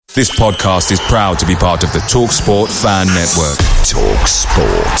This podcast is proud to be part of the TalkSport Fan Network.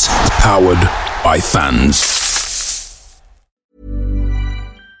 TalkSport. Powered by fans.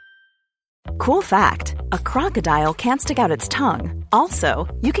 Cool fact, a crocodile can't stick out its tongue. Also,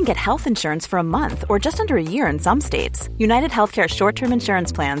 you can get health insurance for a month or just under a year in some states. United Healthcare short-term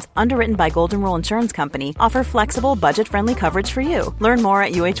insurance plans, underwritten by Golden Rule Insurance Company, offer flexible, budget-friendly coverage for you. Learn more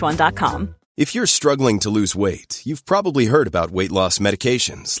at uh1.com. If you're struggling to lose weight, you've probably heard about weight loss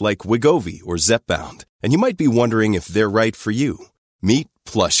medications like Wegovy or Zepbound, and you might be wondering if they're right for you. Meet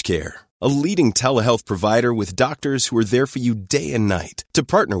PlushCare, a leading telehealth provider with doctors who are there for you day and night to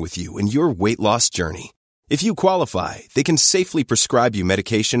partner with you in your weight loss journey. If you qualify, they can safely prescribe you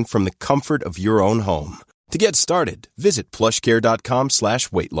medication from the comfort of your own home. To get started, visit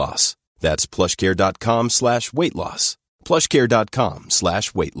plushcare.com/weight-loss. That's plushcare.com/weight-loss.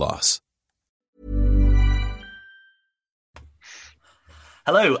 plushcare.com/weight-loss.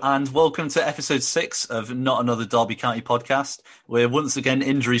 Hello and welcome to episode 6 of Not Another Derby County podcast. We're once again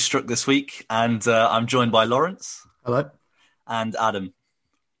injury struck this week, and I'm joined by Lawrence. Hello. And Adam.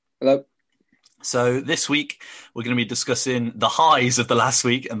 Hello. So this week we're going to be discussing the highs of the last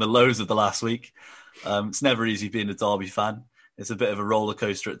week and the lows of the last week. It's never easy being a Derby fan. It's a bit of a roller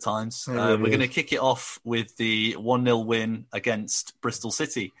coaster at times. We're going to kick it off with the 1-0 win against Bristol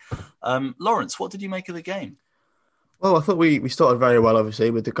City. Lawrence, what did you make of the game? Well, I thought we started very well, obviously,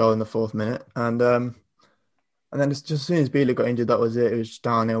 with the goal in the 4th minute. And then just as soon as Bielik got injured, that was it. It was just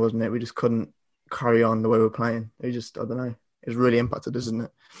downhill, wasn't it? We just couldn't carry on the way we were playing. It just, I don't know. It's really impacted us, isn't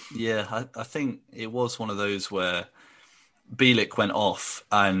it? Yeah, I think it was one of those where Bielik went off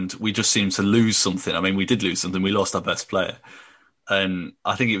and we just seemed to lose something. I mean, we did lose something. We lost our best player. And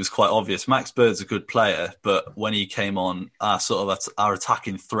I think it was quite obvious. Max Bird's a good player, but when he came on, our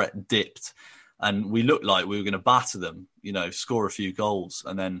attacking threat dipped. And we looked like we were going to batter them, score a few goals.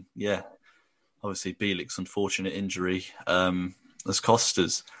 And then, obviously Bielik's unfortunate injury has cost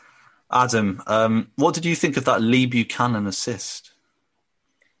us. Adam, what did you think of that Lee Buchanan assist?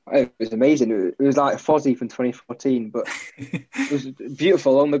 It was amazing. It was like Fozzie from 2014, but it was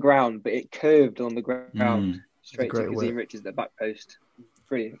beautiful on the ground, but it curved on the ground straight to Kazim Richards at the back post.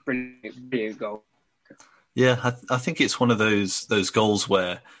 Brilliant goal. Yeah, I think it's one of those goals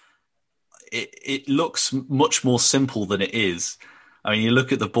where it looks much more simple than it is. I mean, you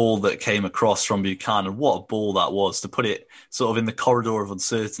look at the ball that came across from Buchanan, what a ball that was to put it sort of in the corridor of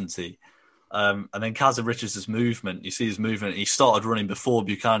uncertainty. And then Kazim Richards' movement, you see his movement, he started running before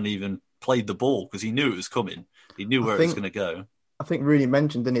Buchanan even played the ball because he knew it was coming. He knew where it was going to go. I think Rooney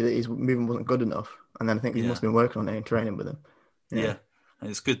mentioned, didn't he, that his movement wasn't good enough. And then I think he must have been working on it and training with him. Yeah. And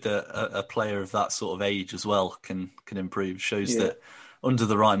it's good that a player of that sort of age as well can improve. Shows that under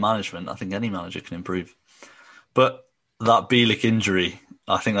the right management, I think any manager can improve. But that Bielik injury,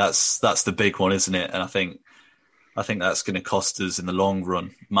 I think that's the big one, isn't it? And I think that's going to cost us in the long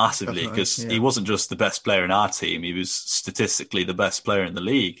run massively because he wasn't just the best player in our team. He was statistically the best player in the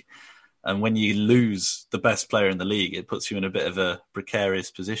league. And when you lose the best player in the league, it puts you in a bit of a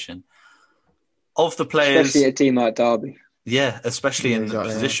precarious position. Of the players... Especially a team like Derby. Yeah, especially in the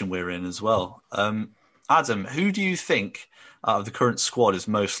position we're in as well. Adam, who do you think out of the current squad is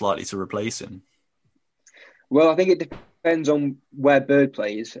most likely to replace him? Well, I think it depends on where Bird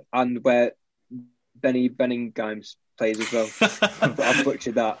plays and where Benny Benningham plays as well. I've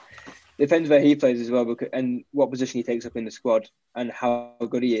butchered that. Depends where he plays as well and what position he takes up in the squad and how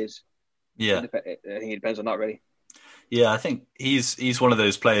good he is. Yeah. I think it depends on that, really. Yeah, I think he's one of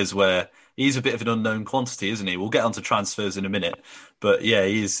those players where he's a bit of an unknown quantity, isn't he? We'll get onto transfers in a minute. But yeah,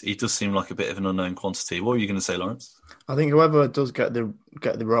 he does seem like a bit of an unknown quantity. What were you going to say, Lawrence? I think whoever does get the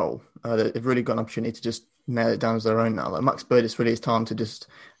role, they've really got an opportunity to just nail it down as their own now. Like Max Bird, it's really his time to just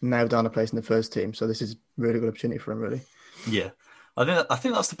nail down a place in the first team. So this is a really good opportunity for him, really. Yeah, I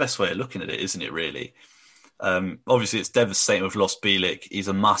think that's the best way of looking at it, isn't it, really? Obviously, it's devastating we've lost Bielik. He's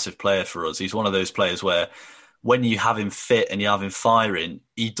a massive player for us. He's one of those players where when you have him fit and you have him firing,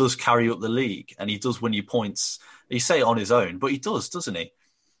 he does carry up the league and he does win you points. You say it on his own, but he does, doesn't he?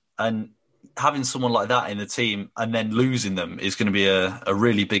 And having someone like that in the team and then losing them is going to be a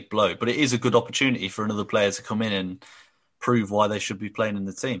really big blow. But it is a good opportunity for another player to come in and prove why they should be playing in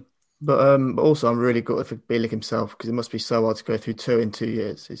the team. But also, I'm really gutted for Bielik himself because it must be so hard to go through 2 in 2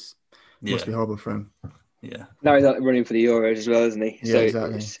 years. It must be horrible for him. Yeah. Now he's running for the Euros as well, isn't he? Yeah,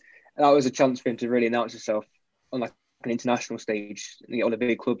 exactly. That was a chance for him to really announce himself on like an international stage and get all the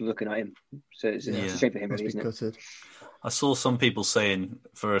big clubs looking at him. So it's a shame for him, really, isn't it? I saw some people saying,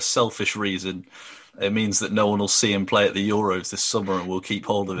 for a selfish reason, it means that no one will see him play at the Euros this summer and we'll keep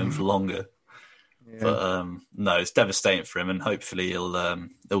hold of him for longer. Yeah. But no, it's devastating for him, and hopefully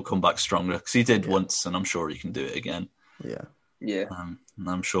he'll come back stronger because he did once, and I'm sure he can do it again. Yeah. Yeah. And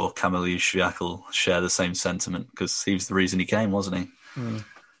I'm sure Kamil Jusiak will share the same sentiment because he was the reason he came, wasn't he? Mm.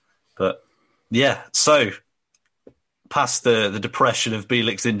 But yeah, so past the depression of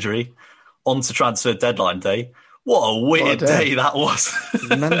Bielik's injury, on to transfer deadline day. What a weird day that was.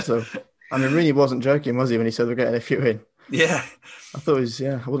 Mental. I mean, Rooney wasn't joking, was he, when he said we're getting a few in? Yeah. I thought it was,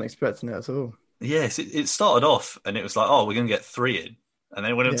 I wasn't expecting it at all. Yes, it started off and it was like, oh, we're going to get 3 in. And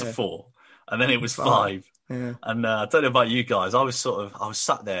then it went up to 4. And then it was 5. Yeah. And I don't know about you guys. I was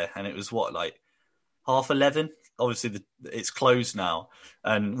sat there and it was like 11:30. Obviously, it's closed now.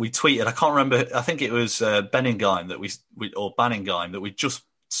 And we tweeted, I can't remember, I think it was Benningham that Banningham that we just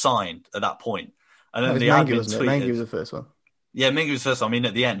signed at that point. And then the admin tweeted. Mengi was the first one. Yeah, Mengi was the first one. I mean,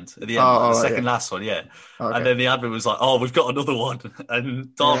 at the end, the second last one, yeah. Okay. And then the admin was like, "Oh, we've got another one,"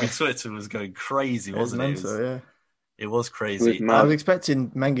 and Derby Twitter was going crazy, wasn't it? It was crazy. I was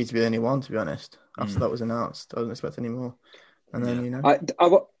expecting Mengi to be the only one, to be honest. After that was announced, I wasn't expecting any more. And then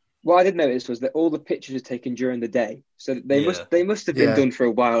what I did notice was that all the pictures are taken during the day, so they must have been done for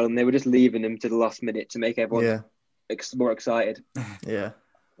a while, and they were just leaving them to the last minute to make everyone more excited. Yeah,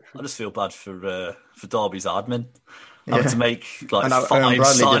 I just feel bad for Derby's admin. Having to make like 5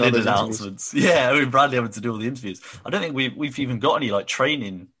 signing announcements. Yeah, Owen Bradley having to do all the interviews. I don't think we've even got any like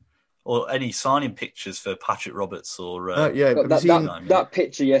training or any signing pictures for Patrick Roberts or that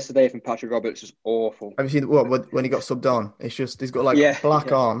picture yesterday from Patrick Roberts was awful. Have you seen when he got subbed on? It's just he's got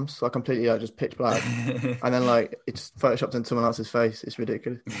black arms, like completely just pitch black, and then like it's photoshopped into someone else's face. It's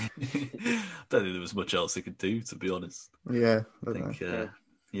ridiculous. I don't think there was much else they could do, to be honest. Yeah, I think.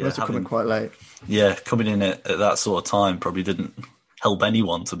 Must have come in quite late. Yeah, coming in at that sort of time probably didn't help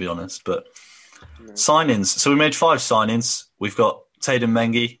anyone, to be honest. But signings. So we made 5 signings. We've got Tayden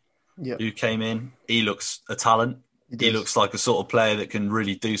Mengi, who came in. He looks a talent. He looks like a sort of player that can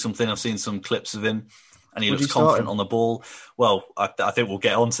really do something. I've seen some clips of him, and he looks confident on the ball. Well, I think we'll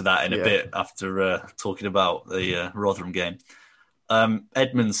get onto that in a bit after talking about the Rotherham game.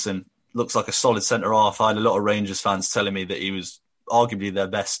 Edmondson looks like a solid centre-half. I had a lot of Rangers fans telling me that he was arguably their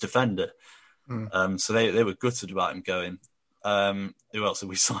best defender. So they were gutted about him going. Who else did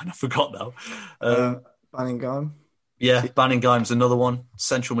we sign? I forgot now. Banningham. Yeah, Banningham's another one.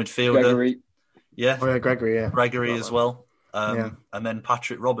 Central midfielder. Gregory. Yeah. Oh, yeah, Gregory, Gregory as well. And then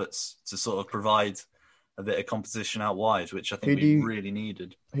Patrick Roberts to sort of provide a bit of competition out wide, which I think we really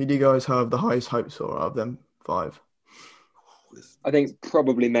needed. Who do you guys have the highest hopes for out of them 5? I think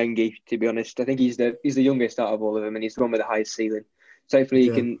probably Mengi, to be honest. I think he's the youngest out of all of them, and he's the one with the highest ceiling. So hopefully he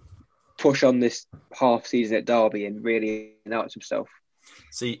can push on this half season at Derby and really announce himself.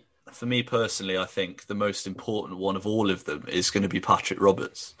 See, for me personally, I think the most important one of all of them is going to be Patrick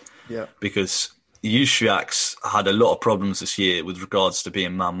Roberts. Yeah. Because Jusiak's had a lot of problems this year with regards to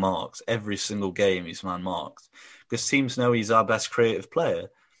being man-marked. Every single game he's man-marked. Because teams know he's our best creative player.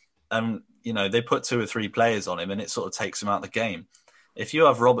 And, they put 2 or 3 players on him and it sort of takes him out of the game. If you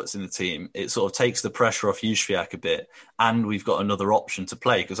have Roberts in the team, it sort of takes the pressure off Jusiak a bit, and we've got another option to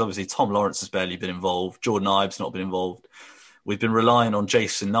play, because obviously Tom Lawrence has barely been involved, Jordan Ibe's not been involved. We've been relying on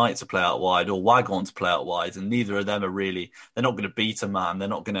Jason Knight to play out wide or Waghorn to play out wide, and neither of them are really, they're not going to beat a man, they're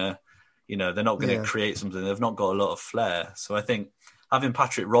not going to, they're not going to create something, they've not got a lot of flair. So I think having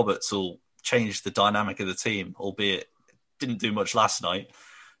Patrick Roberts will change the dynamic of the team, albeit didn't do much last night,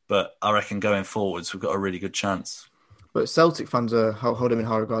 but I reckon going forwards we've got a really good chance. But Celtic fans hold him in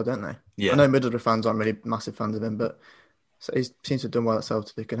high regard, don't they? Yeah. I know Middlesbrough fans aren't really massive fans of him, but he seems to have done well at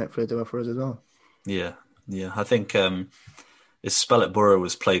Celtic and hopefully do well for us as well. Yeah. I think his spell at Borough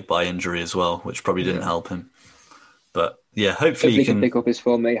was plagued by injury as well, which probably didn't help him. But hopefully he can pick up his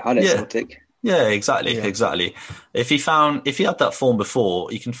form he had at Celtic. Yeah, exactly. If he had that form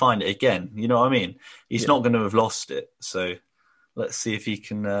before, he can find it again. You know what I mean? He's not going to have lost it. So let's see if he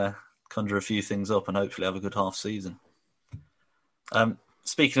can conjure a few things up and hopefully have a good half season.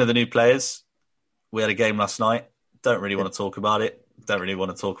 Speaking of the new players, we had a game last night. Don't really want to talk about it. Don't really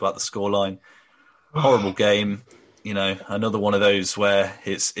want to talk about the scoreline. Horrible game. Another one of those where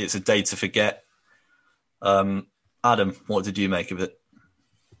it's a day to forget. Adam, what did you make of it?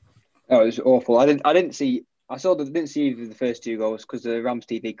 Oh, it was awful. I didn't see either of the first 2 goals because the Rams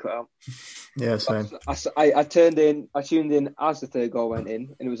TV cut out. Yeah, same. I tuned in as the 3rd goal went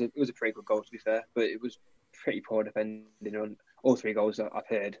in, and it was a pretty good goal, to be fair, but it was pretty poor defending on all 3 goals that I've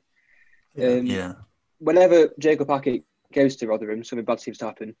heard. Whenever Jacob Hackett goes to Rotherham, something bad seems to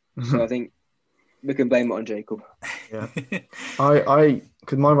happen. So I think we can blame it on Jacob. Yeah,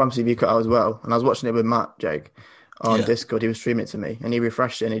 because my Rams TV cut out as well, and I was watching it with Matt, Jake. on Discord. He was streaming it to me, and he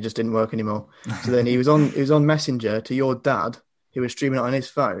refreshed it, and it just didn't work anymore. So then he was on Messenger to your dad. He was streaming it on his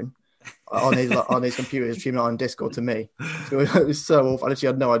phone, on his computer, he was streaming it on Discord to me. So it was so awful. I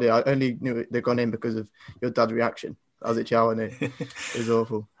literally had no idea. I only knew they'd gone in because of your dad's reaction. That was it, I knew. It was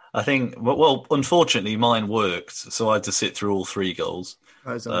awful. I think, well, unfortunately, mine worked, so I had to sit through all 3 goals,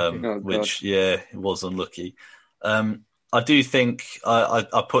 which, it was unlucky. I do think,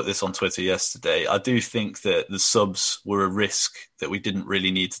 I put this on Twitter yesterday, I do think that the subs were a risk that we didn't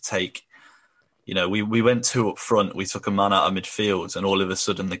really need to take. You know, we went 2 up front, we took a man out of midfield, and all of a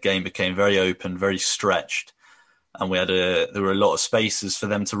sudden the game became very open, very stretched, and there were a lot of spaces for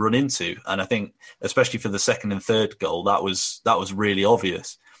them to run into. And I think, especially for the second and third goal, that was really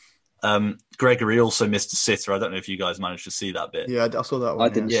obvious. Gregory also missed a sitter. I don't know if you guys managed to see that bit. Yeah, I saw that one.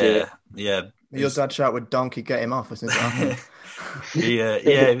 I didn't see it. Yeah. Your dad shout with donkey, get him off. As soon as it happened.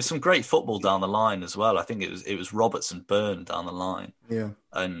 It was some great football down the line as well. I think it was Robertson Byrne down the line. Yeah,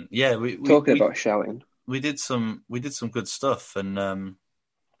 and we about shouting. We did some good stuff, and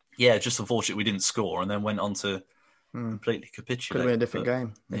just unfortunately we didn't score, and then went on to completely capitulate. Could have been a different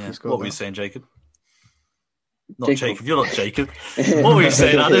game. If you scored what were you saying, Jacob? Not Jacob. You're not Jacob. What were you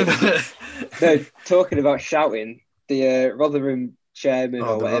saying, Adam? No, talking about shouting, the Rotherham chairman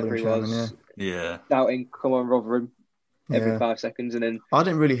or whatever he was, shouting, "Come on, Rotherham!" every 5 seconds, and then I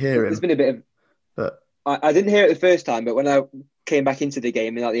didn't really hear him. There's been a bit of, but I didn't hear it the first time, but when I came back into the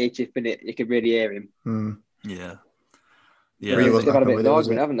game in like the 80th minute, you could really hear him. Yeah. They've had a bit of an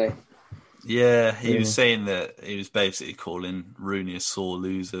argument, haven't they? Yeah, he was saying that he was basically calling Rooney a sore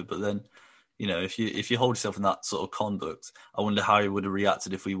loser, but then, you know, if you hold yourself in that sort of conduct, I wonder how he would have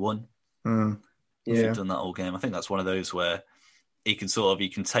reacted if we won. If he'd done that whole game. I think that's one of those where he can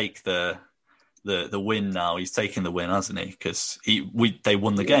take the win now. He's taken the win, hasn't he? Because they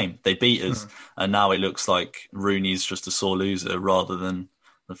won the game, they beat us, and now it looks like Rooney's just a sore loser rather than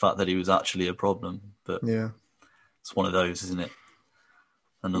the fact that he was actually a problem. But it's one of those, isn't it?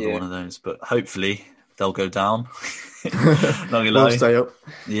 Another one of those. But hopefully they'll go down. We'll stay up.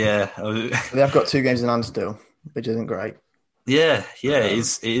 Yeah, they have got 2 games in hand still, which isn't great. Yeah,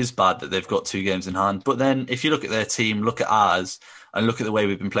 it is bad that they've got 2 games in hand. But then if you look at their team, look at ours, and look at the way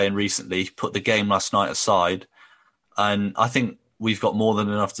we've been playing recently, put the game last night aside, and I think we've got more than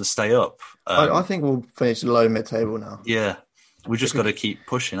enough to stay up. I think we'll finish low mid-table now. Yeah, we just got to keep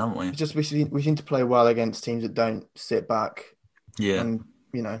pushing, haven't we? Just we seem to play well against teams that don't sit back. Yeah, and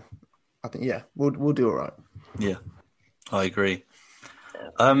you know, I think we'll do all right. Yeah, I agree.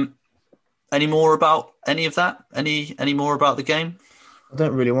 Any more about any of that? Any more about the game? I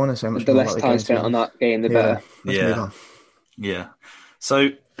don't really want to say much. The less time spent on that game, the better. Yeah. So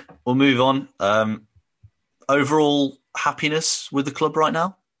we'll move on. Overall happiness with the club right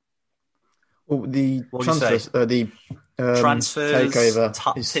now? Well, the transfers takeover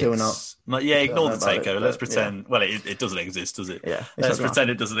is still not. Ignore the takeover. Let's pretend. Yeah. Well, it doesn't exist, does it? Yeah. Let's pretend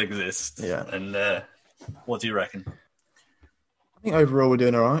it doesn't exist. Yeah. And what do you reckon? I think overall we're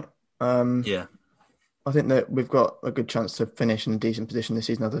doing all right. I think that we've got a good chance to finish in a decent position this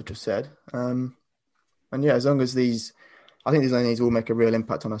season, as I've just said. And as long as I think these only will make a real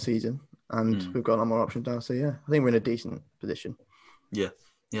impact on our season, and we've got a lot more options now. So I think we're in a decent position. Yeah,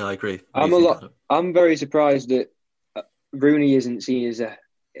 I agree. I'm very surprised that Rooney isn't seen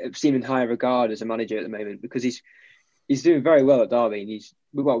in higher regard as a manager at the moment, because he's doing very well at Derby.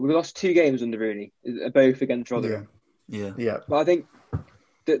 We lost 2 games under Rooney, both against Rotherham. Yeah. But I think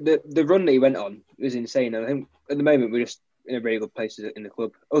the run that he went on was insane. And I think at the moment we're just in a really good place in the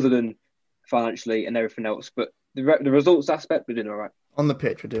club, other than financially and everything else. But the results aspect, we're doing all right. On the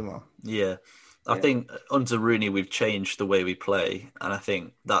pitch, we're doing well. Yeah. I think under Rooney we've changed the way we play, and I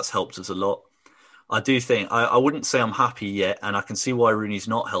think that's helped us a lot. I do think, I wouldn't say I'm happy yet, and I can see why Rooney's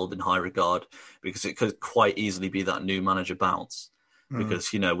not held in high regard, because it could quite easily be that new manager bounce.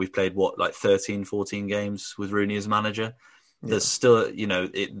 Because, we've played, 13, 14 games with Rooney as manager. There's still,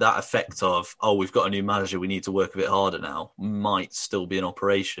 that effect of, we've got a new manager, we need to work a bit harder now, might still be in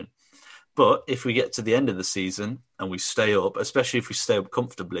operation. But if we get to the end of the season and we stay up, especially if we stay up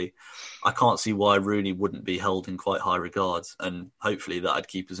comfortably, I can't see why Rooney wouldn't be held in quite high regards. And hopefully that'd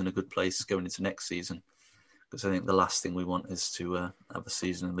keep us in a good place going into next season. Because I think the last thing we want is to have a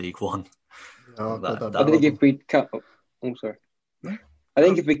season in League One. I think if we can... Oh, sorry. I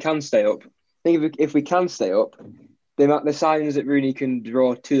think if we can stay up, the signs that Rooney can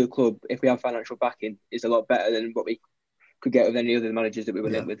draw to the club if we have financial backing is a lot better than what we could get with any other managers that we were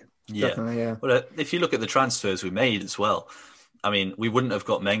linked with. Yeah. Well, if you look at the transfers we made as well, I mean, we wouldn't have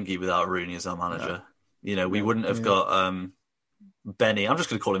got Mengi without Rooney as our manager. We wouldn't have got Benny. I'm just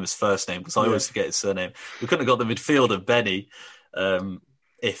going to call him his first name because I always forget his surname. We couldn't have got the midfielder Benny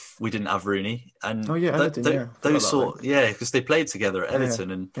if we didn't have Rooney. And Everton, because they played together at Everton,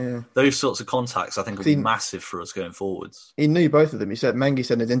 and those sorts of contacts I think will be massive for us going forwards. He knew both of them. Mengi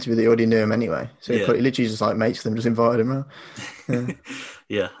said in his interview that he already knew him anyway, so he literally just like mates them, just invited him out.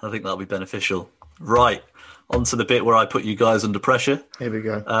 Yeah, I think that'll be beneficial. Right, on to the bit where I put you guys under pressure. Here we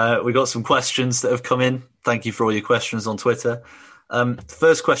go. We got some questions that have come in. Thank you for all your questions on Twitter. The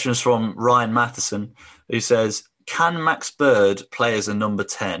first question is from Ryan Matheson, who says, can Max Bird play as a number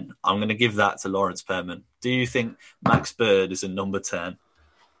 10? I'm going to give that to Lawrence Perman. Do you think Max Bird is a number 10?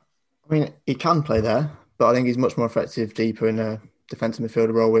 I mean, he can play there, but I think he's much more effective deeper in a defensive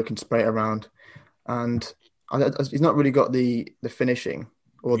midfielder role where he can spray it around. And he's not really got the finishing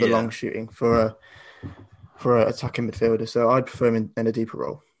or the long shooting for an attacking midfielder. So I'd prefer him in a deeper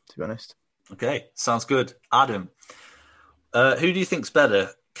role, to be honest. Okay, sounds good. Adam, who do you think's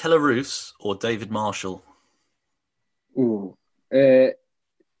better, Kelle Roos or David Marshall? Ooh,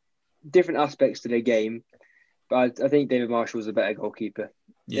 different aspects to the game, but I think David Marshall is a better goalkeeper.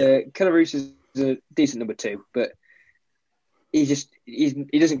 Kelle Roos is a decent number 2, but he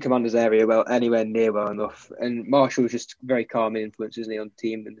doesn't command his area anywhere near well enough. And Marshall is just very calming influence, isn't he, on the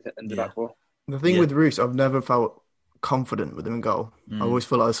team and the back four. The thing with Roos, I've never felt confident with him in goal. I always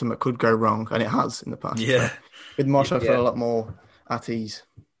feel like something could go wrong, and it has in the past. Yeah, so with Marshall, I feel a lot more at ease.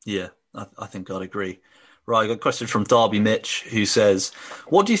 Yeah, I think I'd agree. Right, I got a question from Derby Mitch, who says,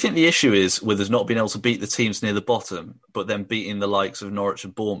 what do you think the issue is with us not being able to beat the teams near the bottom, but then beating the likes of Norwich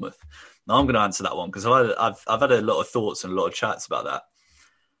and Bournemouth? Now, I'm going to answer that one because I've had a lot of thoughts and a lot of chats about that.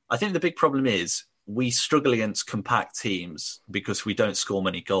 I think the big problem is we struggle against compact teams because we don't score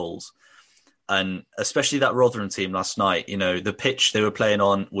many goals. And especially that Rotherham team last night, the pitch they were playing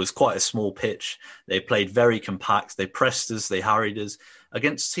on was quite a small pitch. They played very compact. They pressed us. They harried us.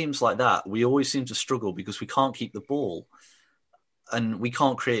 Against teams like that, we always seem to struggle because we can't keep the ball and we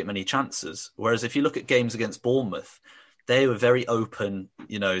can't create many chances. Whereas if you look at games against Bournemouth, they were very open.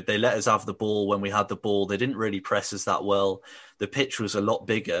 They let us have the ball when we had the ball. They didn't really press us that well. The pitch was a lot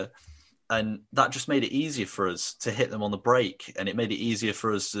bigger. And that just made it easier for us to hit them on the break. And it made it easier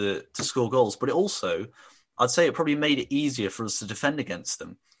for us to score goals. But it also, I'd say it probably made it easier for us to defend against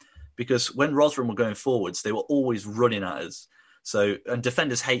them. Because when Rotherham were going forwards, they were always running at us. And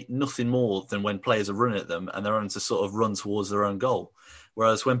defenders hate nothing more than when players are running at them and they're having to sort of run towards their own goal.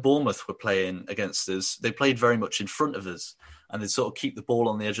 Whereas when Bournemouth were playing against us, they played very much in front of us and they'd sort of keep the ball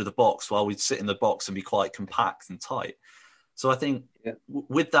on the edge of the box while we'd sit in the box and be quite compact and tight. So I think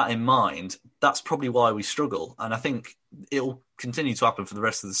with that in mind, that's probably why we struggle. And I think it'll continue to happen for the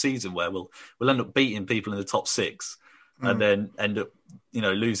rest of the season where we'll end up beating people in the top 6 and then end up,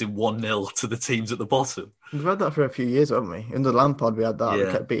 losing 1-0 to the teams at the bottom. We've had that for a few years, haven't we? Under Lampard, we had that. Yeah.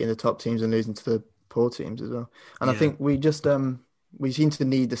 We kept beating the top teams and losing to the poor teams as well. And I think we just we seem to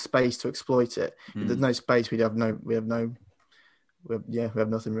need the space to exploit it. If there's no space, we have nothing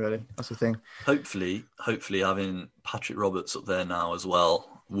really. That's the thing. Hopefully having Patrick Roberts up there now as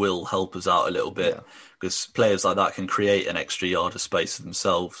well will help us out a little bit because players like that can create an extra yard of space for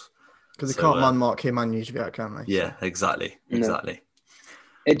themselves. Because they can't man-mark him and Juviak, can they? Yeah, exactly.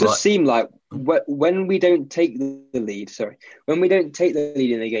 It does seem like when we don't take the lead,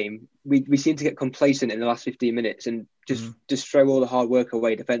 in the game, we seem to get complacent in the last 15 minutes and just throw all the hard work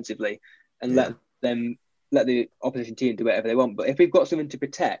away defensively and let the opposition team do whatever they want. But if we've got something to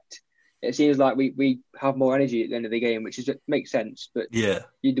protect, it seems like we have more energy at the end of the game, which makes sense. But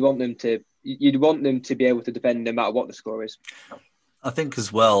you'd want them to be able to defend no matter what the score is. I think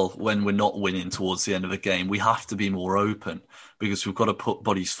as well, when we're not winning towards the end of a game, we have to be more open because we've got to put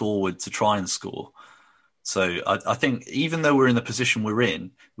bodies forward to try and score. So I think even though we're in the position we're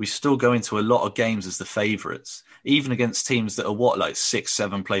in, we still go into a lot of games as the favourites, even against teams that are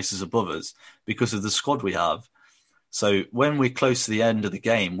 6-7 places above us because of the squad we have. So when we're close to the end of the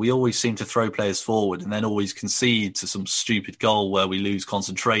game, we always seem to throw players forward and then always concede to some stupid goal where we lose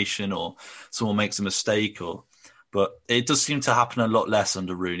concentration or someone makes a mistake But it does seem to happen a lot less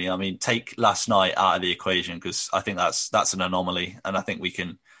under Rooney. I mean, take last night out of the equation because I think that's an anomaly and I think we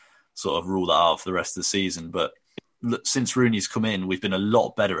can sort of rule that out for the rest of the season. But since Rooney's come in, we've been a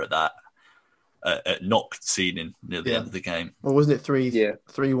lot better at that, at not conceding near the end of the game. Well, wasn't it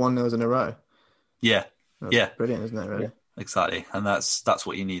 3-1-0s in a row? Yeah. That's brilliant, isn't it, really? Yeah, exactly. And that's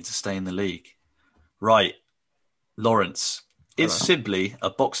what you need to stay in the league. Right. Lawrence, is Sibley a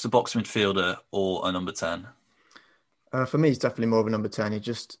box-to-box midfielder or a number 10? For me, he's definitely more of a number 10. He's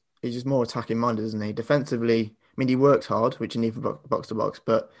just more attacking minded, isn't he? Defensively, mean, he works hard, which you need for box to box,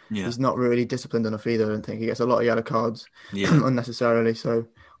 but he's not really disciplined enough either. I don't think he gets a lot of yellow cards unnecessarily. So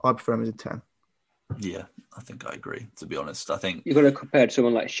I prefer him as a 10. Yeah, I think I agree. To be honest, I think you've got to compare to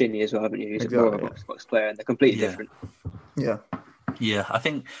someone like Shinnie as well, haven't you? He's more of a box to box player, and they're completely different. Yeah. Yeah, I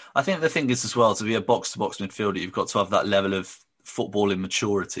think the thing is as well, to be a box to box midfielder, you've got to have that level of footballing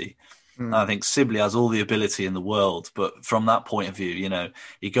maturity. I think Sibley has all the ability in the world, but from that point of view,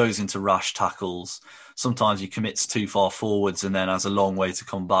 he goes into rash tackles. Sometimes he commits too far forwards and then has a long way to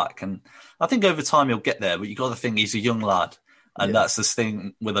come back. And I think over time he'll get there, but you've got to think he's a young lad. And that's the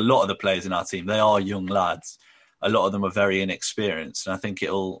thing with a lot of the players in our team. They are young lads. A lot of them are very inexperienced. And I think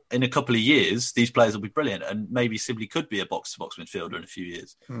in a couple of years, these players will be brilliant. And maybe Sibley could be a box-to-box midfielder in a few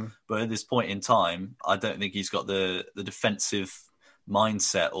years. But at this point in time, I don't think he's got the defensive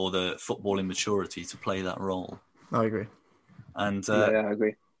mindset or the footballing maturity to play that role. I agree. And I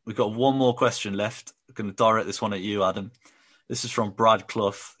agree. We've got one more question left. I'm going to direct this one at you, Adam. This is from Brad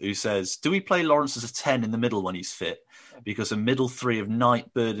Clough, who says, do we play Lawrence as a 10 in the middle when he's fit? Because a middle three of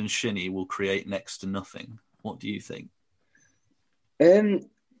Knight, Bird and Shinnie will create next to nothing. What do you think?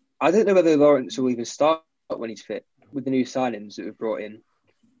 I don't know whether Lawrence will even start when he's fit with the new signings that we've brought in.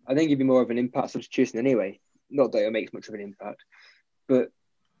 I think he'd be more of an impact substitution anyway. Not that it makes much of an impact. But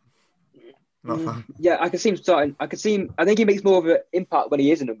I can see him starting. I think he makes more of an impact when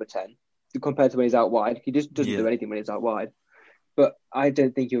he is a number 10 compared to when he's out wide. He just doesn't do anything when he's out wide. But I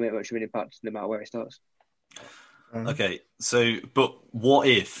don't think he'll make much of an impact no matter where he starts. Okay, but what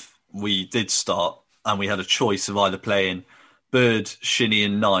if we did start and we had a choice of either playing Bird, Shinnie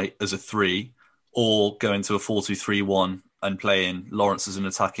and Knight as a 3 or going to a 4-2-3-1 and playing Lawrence as an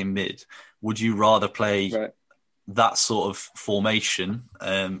attacking mid? Would you rather play that sort of formation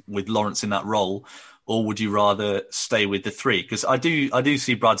with Lawrence in that role, or would you rather stay with the 3? Because I do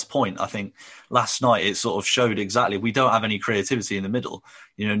see Brad's point. I think last night it sort of showed exactly we don't have any creativity in the middle.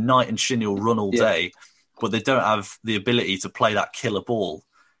 Knight and Shinnie will run all day, but they don't have the ability to play that killer ball.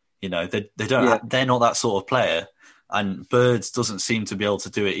 They don't. They're not that sort of player, and Birds doesn't seem to be able to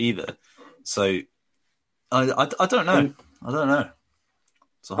do it either. So I don't know. I don't know.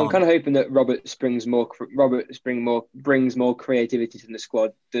 I'm kind of hoping that Robert brings more creativity to the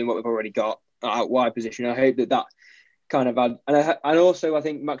squad than what we've already got out wide position. I hope that kind of add, and also I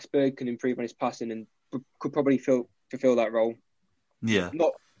think Max Bird can improve on his passing and could probably fulfill that role. Yeah,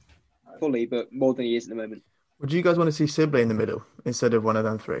 not fully, but more than he is at the moment. Would you guys want to see Sibley in the middle instead of one of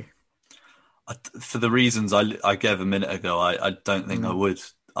them 3? For the reasons I gave a minute ago, I don't think I would.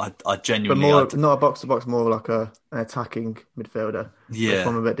 I genuinely... But not a box-to-box, more like an attacking midfielder. Yeah.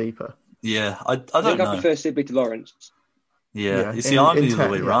 From a bit deeper. Yeah, I don't know. I prefer Sibley to Lawrence. Yeah. You see, I'm the other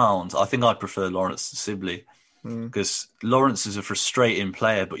way round. I think I prefer Lawrence to Sibley because Lawrence is a frustrating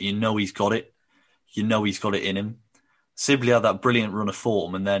player, but he's got it. He's got it in him. Sibley had that brilliant run of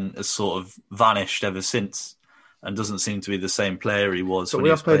form and then has sort of vanished ever since and doesn't seem to be the same player he was when he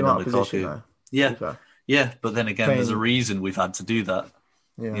was playing under Lukaku. Yeah, but then again, there's a reason we've had to do that.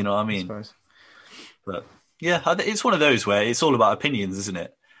 Yeah, you know what I mean? But yeah, it's one of those where it's all about opinions, isn't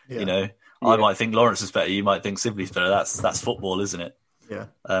it? Yeah. I might think Lawrence is better, you might think Sibley's better. That's football, isn't it? Yeah.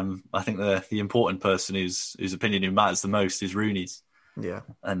 I think the important person whose opinion who matters the most is Rooney's. Yeah.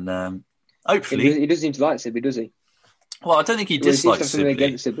 And hopefully he doesn't seem to like Sibley, does he? Well, I don't think he dislikes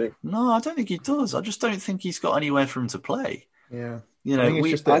Sibley. No, I don't think he does. I just don't think he's got anywhere for him to play. Yeah.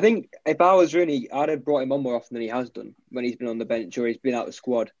 I think if I was Rooney, I'd have brought him on more often than he has done when he's been on the bench or he's been out of the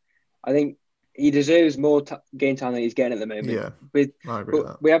squad. I think he deserves more game time than he's getting at the moment. Yeah, I agree with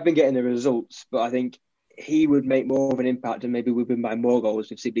that. We have been getting the results, but I think he would make more of an impact and maybe we'd win by more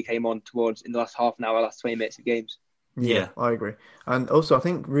goals if Sibley came on in the last half an hour, last 20 minutes of games. Yeah, I agree. And also, I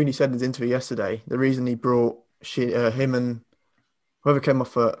think Rooney said in his interview yesterday, the reason he brought him and whoever came on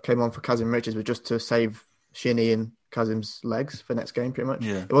for Kazim Richards was just to save Shinnie and Kazim's legs for next game, pretty much.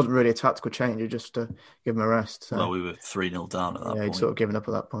 Yeah. It wasn't really a tactical change, it was just to give him a rest. So. Well, we were 3-0 down at that point. Yeah, he'd sort of given up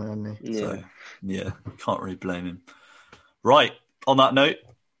at that point, hadn't he? Yeah. So, can't really blame him. Right, on that note,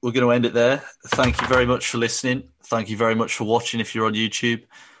 we're going to end it there. Thank you very much for listening. Thank you very much for watching if you're on YouTube.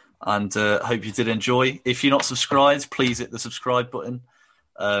 And hope you did enjoy. If you're not subscribed, please hit the subscribe button.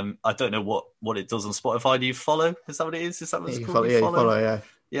 I don't know what it does on Spotify. Do you follow? Is that what it is? Is that what it's called? You follow, yeah.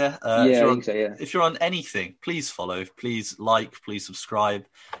 Yeah, I think so, yeah. If you're on anything, please follow, please like, please subscribe.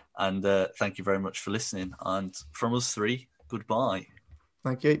 And thank you very much for listening. And from us 3, goodbye.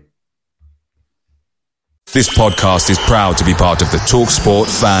 Thank you. This podcast is proud to be part of the TalkSport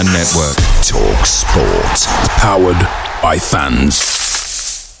Fan Network. TalkSport. Powered by fans.